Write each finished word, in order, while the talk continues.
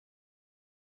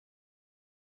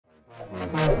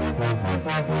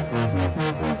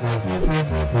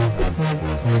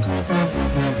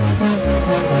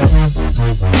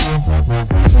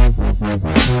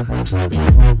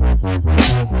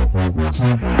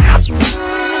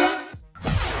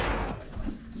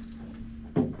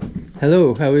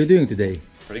Hello, how are you doing today?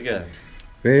 Pretty good.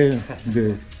 Very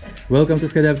good. Welcome to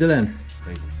Skydive DeLand.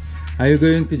 Thank you. Are you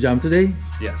going to jump today?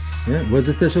 Yes. Yeah. What's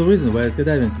the special reason why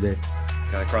skydiving today?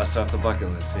 Gotta cross off the bucket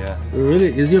list, yeah.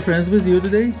 Really? Is your friends with you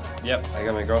today? Yep, I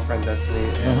got my girlfriend Destiny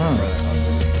and my brother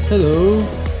Austin. Hello.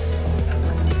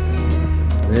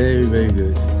 Very, very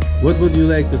good. What would you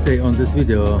like to say on this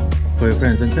video for your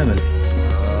friends and family?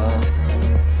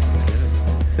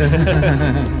 It's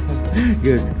good.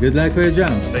 Good. Good luck for your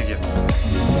jump. Thank you.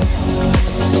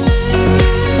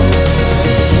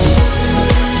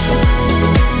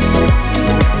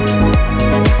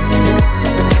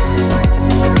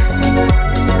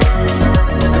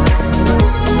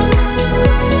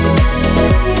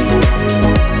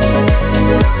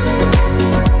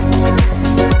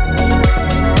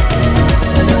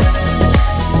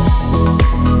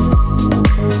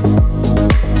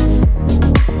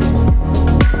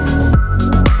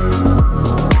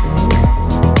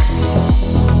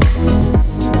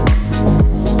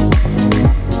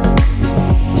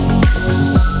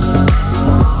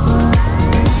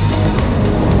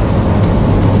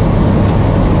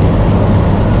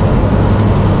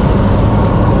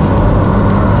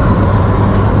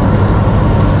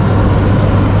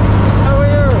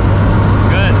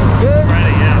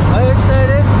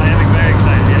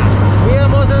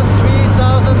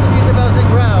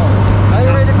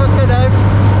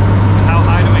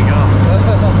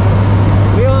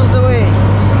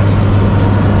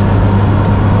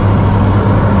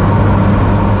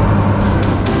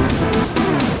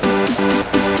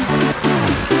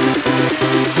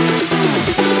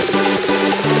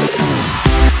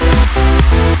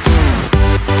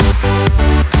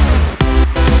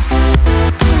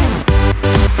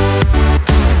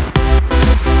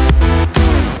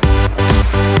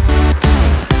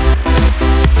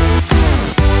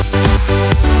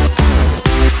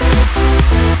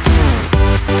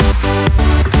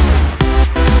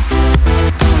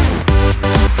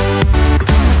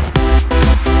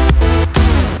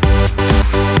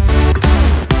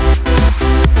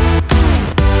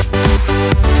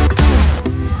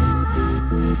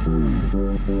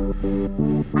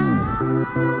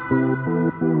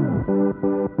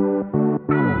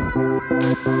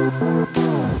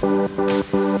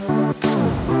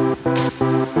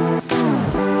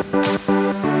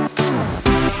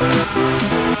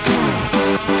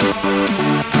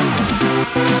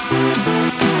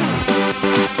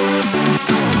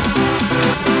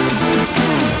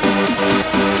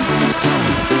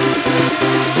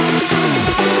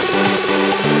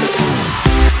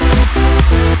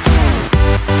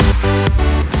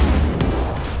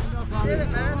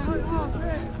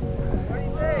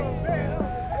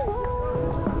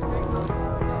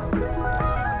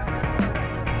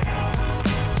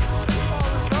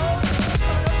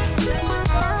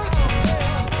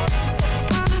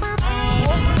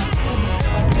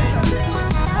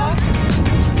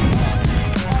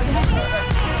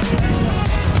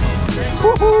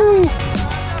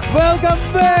 Welcome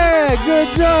back!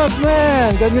 Good job,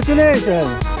 man! Congratulations!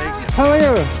 Thank you. How are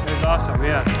you? It was awesome,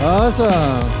 yeah.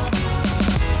 Awesome!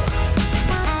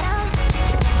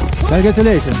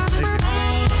 Congratulations! Thank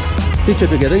you. Picture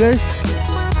together, guys.